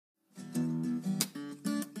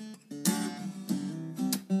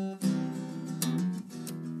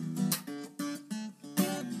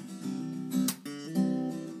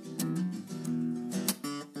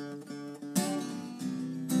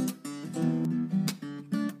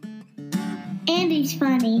Andy's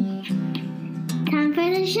funny. Time for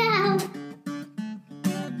the show.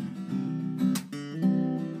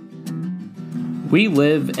 We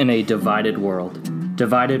live in a divided world,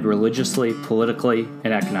 divided religiously, politically,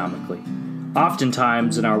 and economically.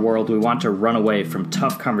 Oftentimes in our world, we want to run away from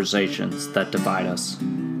tough conversations that divide us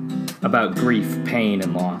about grief, pain,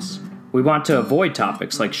 and loss. We want to avoid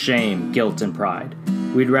topics like shame, guilt, and pride.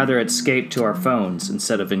 We'd rather escape to our phones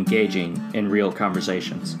instead of engaging in real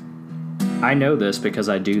conversations. I know this because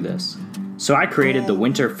I do this. So I created the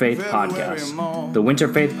Winter Faith Podcast. The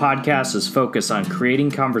Winter Faith Podcast is focused on creating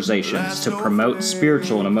conversations to promote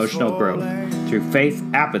spiritual and emotional growth through faith,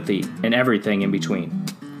 apathy, and everything in between.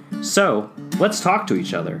 So, let's talk to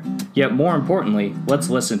each other. Yet more importantly, let's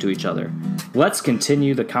listen to each other. Let's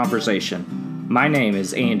continue the conversation. My name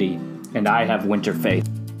is Andy, and I have Winter Faith.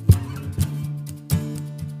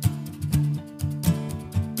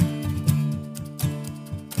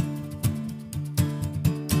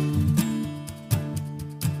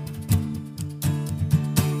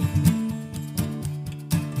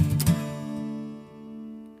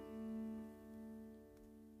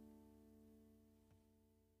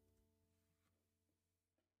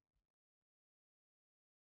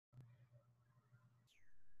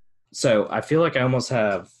 So I feel like I almost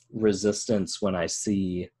have resistance when I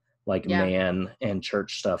see like man and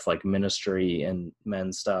church stuff, like ministry and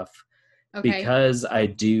men stuff, because I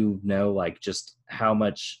do know like just how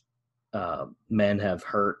much men have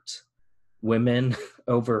hurt women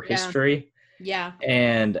over history. Yeah.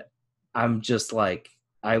 And I'm just like,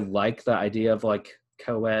 I like the idea of like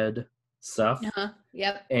co-ed stuff.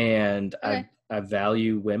 Yep. And I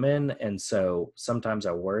value women. And so sometimes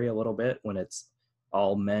I worry a little bit when it's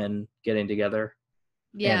all men getting together.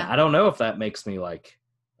 Yeah. And I don't know if that makes me like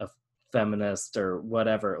a feminist or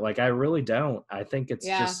whatever. Like, I really don't. I think it's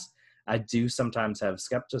just, I do sometimes have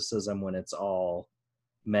skepticism when it's all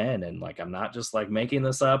men. And like, I'm not just like making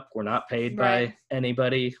this up. We're not paid by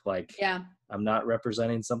anybody. Like, I'm not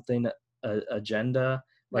representing something, agenda.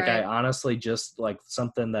 Like, I honestly just like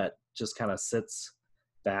something that just kind of sits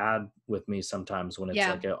bad with me sometimes when it's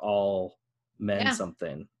like an all men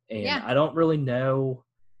something. And I don't really know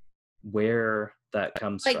where that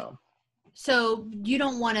comes from. So you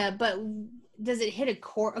don't want to, but does it hit a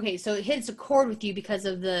chord? Okay, so it hits a chord with you because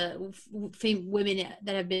of the women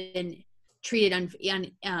that have been treated it's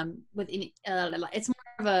more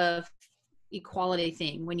of a equality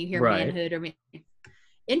thing when you hear manhood or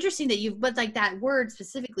interesting that but like that word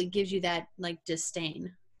specifically gives you that like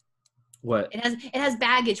disdain. What? It has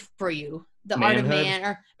baggage for you. The manhood? Art of man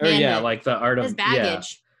or manhood. Like the art of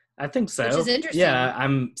baggage. Yeah. I think so. Which is interesting. Yeah,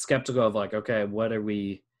 I'm skeptical of like, okay, what are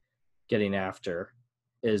we getting after?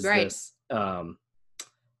 Is this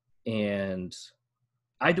and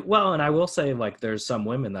I will say like there's some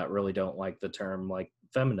women that really don't like the term like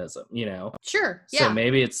feminism, you know. Sure. Yeah. So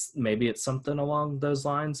maybe it's something along those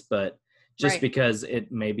lines, but just because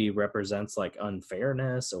it maybe represents like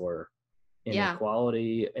unfairness or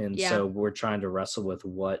inequality and so we're trying to wrestle with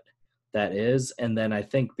what that is. And then I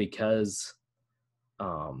think because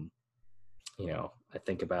you know, I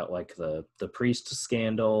think about like the priest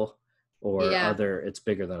scandal or other, it's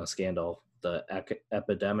bigger than a scandal, the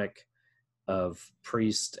epidemic of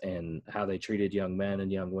priests and how they treated young men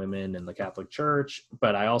and young women in the Catholic Church.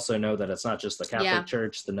 But I also know that it's not just the Catholic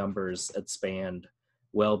Church, the numbers expand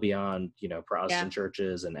well beyond, you know, Protestant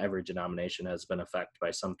churches, and every denomination has been affected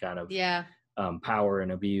by some kind of power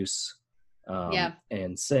and abuse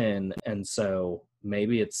and sin. And so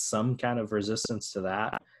maybe it's some kind of resistance to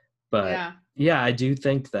that. But I do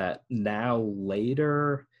think that now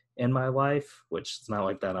later in my life, which it's not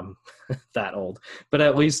like that I'm that old, but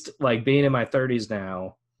at least like being in my 30s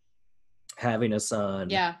now, having a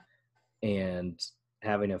son and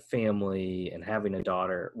having a family and having a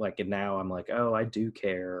daughter, like, and now I'm like, oh, I do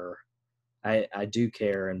care. I do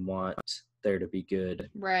care and want there to be good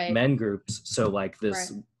men groups. So like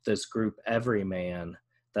this group, Every Man,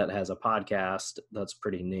 that has a podcast that's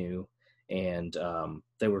pretty new. And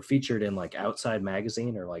they were featured in like Outside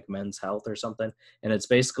Magazine or like Men's Health or something. And it's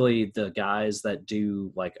basically the guys that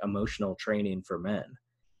do like emotional training for men.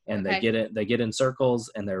 And they get in circles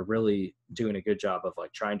and they're really doing a good job of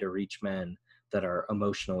like trying to reach men that are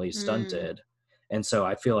emotionally stunted. And so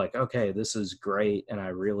I feel like, okay, this is great. And I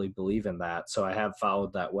really believe in that. So I have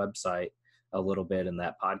followed that website a little bit and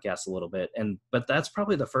that podcast a little bit. But that's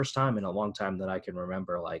probably the first time in a long time that I can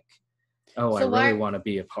remember like, oh, so I really want to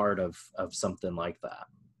be a part of something like that.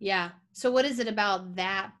 Yeah. So what is it about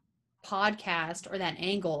that podcast or that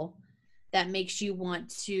angle that makes you want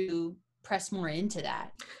to press more into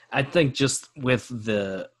that? I think just with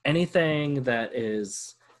anything that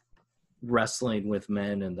is wrestling with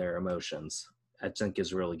men and their emotions, I think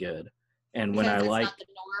is really good. And because when I that's like, not the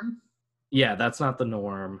norm. yeah, that's not the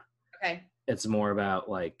norm. Okay. It's more about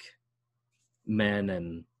like men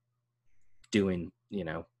and doing,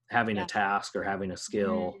 having a task or having a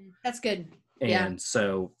skill. That's good. And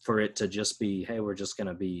so for it to just be, hey, we're just going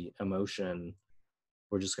to be emotion,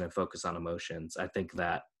 we're just going to focus on emotions, I think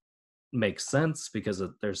that makes sense because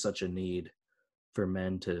there's such a need for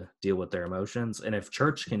men to deal with their emotions. And if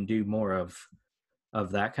church can do more of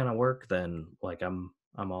that kind of work, then like I'm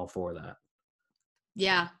all for that.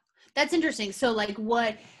 Yeah, that's interesting. So like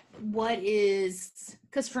what is,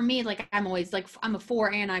 because for me, like I'm always like, I'm a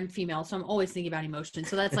 4 and I'm female, so I'm always thinking about emotions.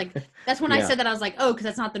 So that's like, that's when I said that, I was like, oh, because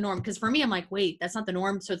that's not the norm. Because for me, I'm like, wait, that's not the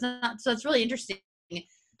norm. So it's not, so it's really interesting.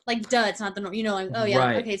 Like, duh, it's not the norm, like, oh yeah,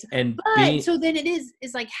 right. okay. So, and so then it is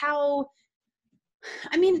like how,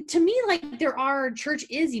 I mean, to me, like church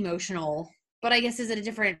is emotional, but I guess is it a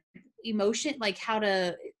different emotion? Like how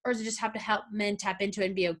to, or does it just have to help men tap into it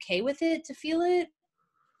and be okay with it to feel it?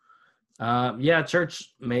 Yeah,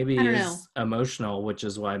 church maybe is emotional, which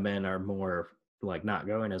is why men are more like not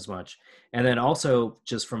going as much. And then also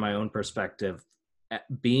just from my own perspective,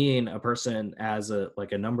 being a person as a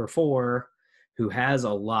number 4 who has a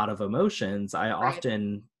lot of emotions, I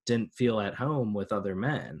often didn't feel at home with other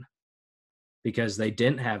men because they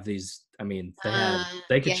didn't have these. I mean,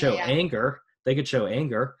 they could show anger. They could show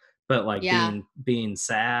anger, but like being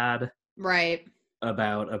sad, right,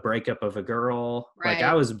 about a breakup of a girl. Right. Like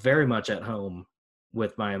I was very much at home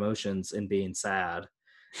with my emotions and being sad,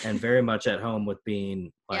 and very much at home with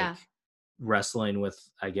being like wrestling with,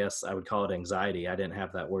 I guess I would call it anxiety. I didn't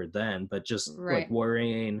have that word then, but just like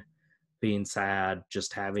worrying, being sad,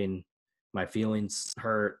 just having my feelings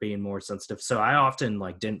hurt, being more sensitive. So I often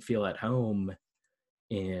like didn't feel at home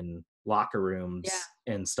in locker rooms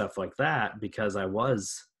and stuff like that because I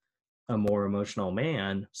was a more emotional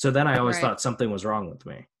man. So then I always thought something was wrong with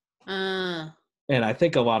me. And I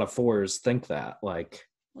think a lot of 4s think that, like,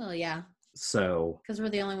 well, yeah. So because we're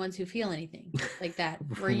the only ones who feel anything like that.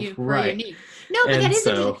 We're unique. No, but and that is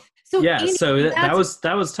so, so yeah. Andy, so that was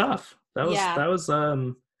tough. That was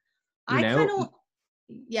I kind of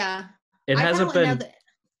It hasn't been.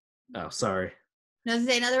 Oh, sorry. No,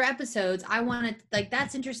 in other episodes, I want to like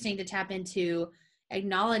that's interesting to tap into,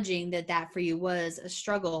 acknowledging that for you was a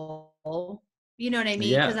struggle. You know what I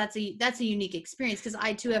mean? Because that's a unique experience. Because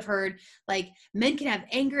I too have heard like men can have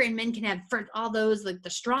anger and men can have all those like the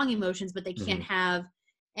strong emotions, but they can't have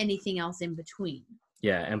anything else in between.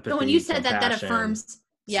 Yeah, empathy. So when you said that affirms,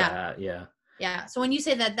 yeah. So when you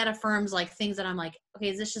say that affirms like things that I'm like, okay,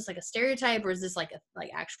 is this just like a stereotype or is this like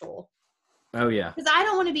actual? Oh yeah. Because I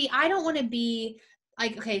don't want to be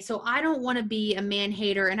like, okay, so I don't want to be a man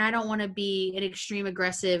hater and I don't want to be an extreme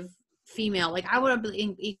aggressive female. Like I want to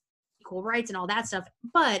be equal rights and all that stuff.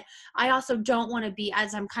 But I also don't want to be,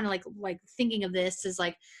 as I'm kind of like thinking of this, is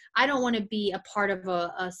like, I don't want to be a part of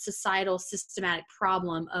a societal systematic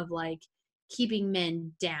problem of like keeping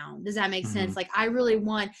men down. Does that make sense? Like I really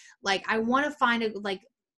want, like, I want to find like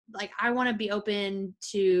I want to be open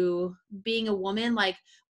to being a woman, like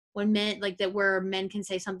when men like that, where men can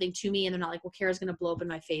say something to me and they're not like, well, Kara's going to blow up in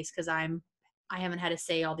my face because I haven't had to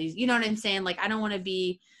say all these, you know what I'm saying? Like, I don't want to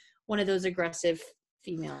be one of those aggressive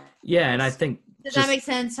females. Yeah. And I think, does that make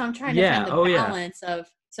sense? So I'm trying to find the balance of,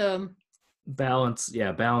 balance.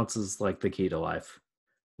 Yeah. Balance is like the key to life.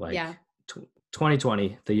 Like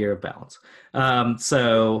 2020, the year of balance.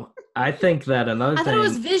 So I think that another thing. I thought it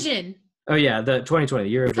was vision. Oh yeah, the 2020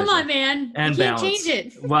 year of Come on, man. And you can't balance.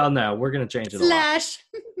 Change it. Well, no, we're gonna change it. Slash.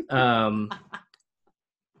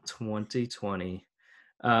 2020.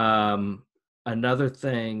 Another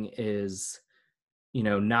thing is,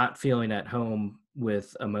 not feeling at home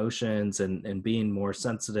with emotions and being more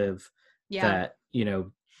sensitive. Yeah. That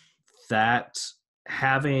that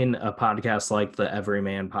having a podcast like the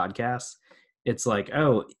Everyman podcast, it's like,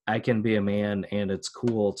 oh, I can be a man, and it's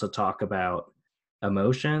cool to talk about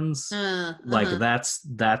emotions. Like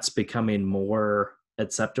that's becoming more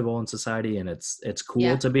acceptable in society, and it's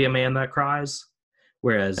cool to be a man that cries,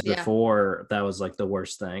 whereas before that was like the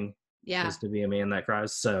worst thing is to be a man that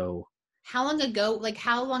cries. So how long ago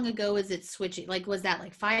is it switching? Like, was that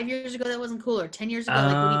like 5 years ago that wasn't cool, or 10 years ago?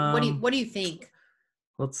 Like what do you think?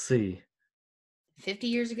 Let's see, 50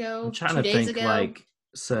 years ago, I'm trying 2 to days think, ago. like,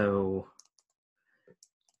 so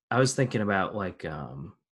I was thinking about like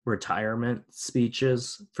retirement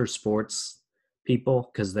speeches for sports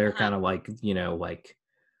people, because they're kind of like, like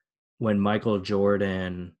when Michael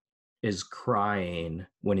Jordan is crying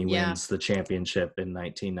when he wins the championship in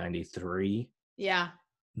 1993,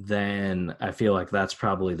 then I feel like that's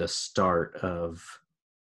probably the start of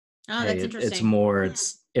Oh, that's interesting. It's more,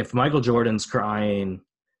 it's if Michael Jordan's crying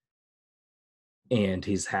and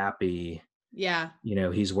he's happy, you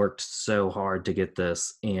know, he's worked so hard to get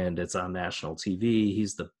this and it's on national TV.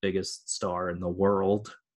 He's the biggest star in the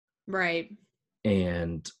world. Right.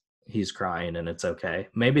 And he's crying and it's okay.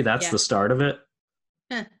 Maybe that's the start of it.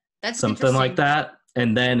 That's something like that.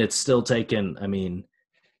 And then it's still taken, I mean,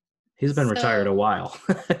 he's been retired a while.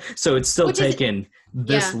 So it's still taken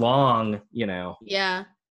this long, you know,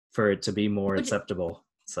 for it to be more acceptable.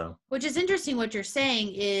 So, which is interesting. What you're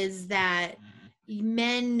saying is that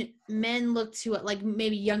men look to it, like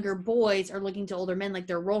maybe younger boys are looking to older men like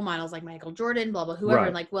they're role models, like Michael Jordan, blah blah, whoever.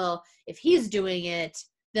 Right. Like, well, if he's doing it,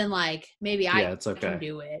 then like maybe I can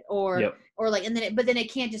do it, or like, and then but then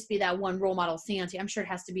it can't just be that one role model stance. I'm sure it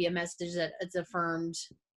has to be a message that it's affirmed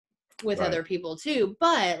with other people too.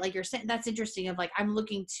 But like you're saying, that's interesting. Of like, I'm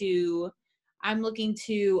looking to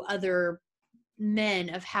other men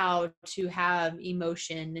of how to have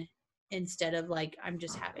emotion instead of like I'm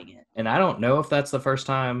just having it. And I don't know if that's the first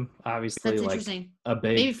time. Obviously, that's like interesting. A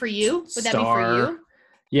big maybe for you. Would star, that be for you?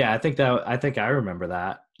 Yeah, I think I remember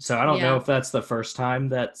that. So I don't know if that's the first time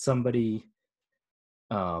that somebody.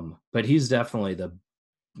 But he's definitely the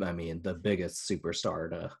biggest superstar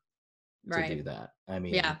to do that. I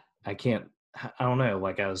mean, I don't know.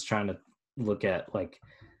 Like I was trying to look at like,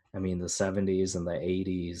 I mean, the 70s and the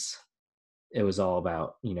 80s. It was all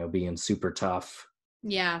about, you know, being super tough.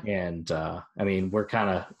 Yeah. And I mean,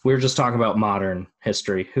 we're just talking about modern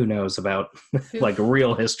history. Who knows about like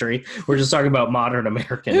real history? We're just talking about modern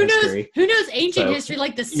American history. Who knows ancient history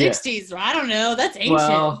like the 60s? I don't know. That's ancient.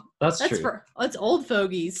 Well, that's true. That's old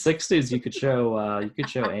fogies. 60s you could show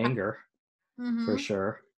anger for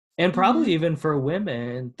sure. And probably even for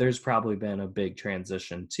women, there's probably been a big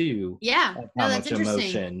transition too. Yeah. How much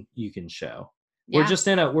emotion you can show. Yeah.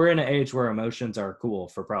 We're in an age where emotions are cool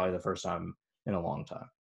for probably the first time in a long time.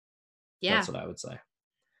 Yeah. That's what I would say.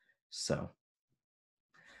 So.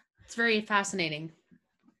 It's very fascinating.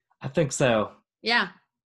 I think so. Yeah.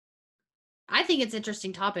 I think it's an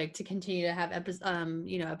interesting topic to continue to have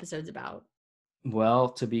episodes about. Well,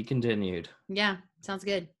 to be continued. Yeah. Sounds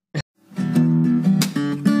good.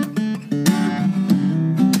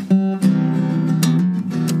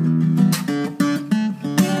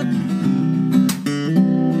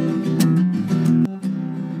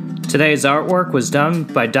 Today's artwork was done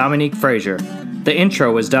by Dominique Frazier. The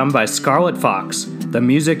intro was done by Scarlett Fox. The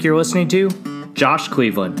music you're listening to, Josh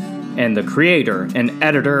Cleveland. And the creator and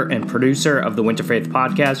editor and producer of the Winter Faith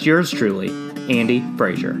podcast, yours truly, Andy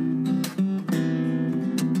Frazier.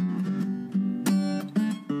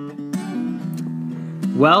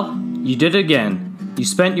 Well, you did it again. You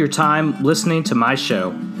spent your time listening to my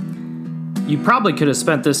show. You probably could have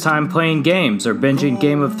spent this time playing games or binging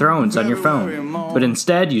Game of Thrones on your phone, but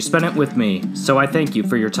instead you spent it with me, so I thank you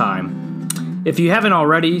for your time. If you haven't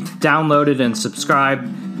already, downloaded and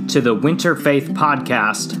subscribed to the Winter Faith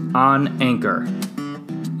podcast on Anchor.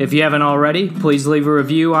 If you haven't already, please leave a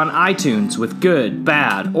review on iTunes with good,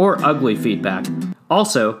 bad, or ugly feedback.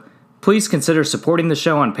 Also, please consider supporting the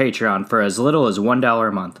show on Patreon for as little as $1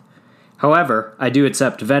 a month. However, I do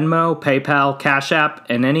accept Venmo, PayPal, Cash App,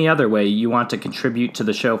 and any other way you want to contribute to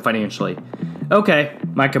the show financially. Okay,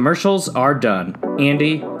 my commercials are done.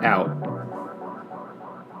 Andy, out.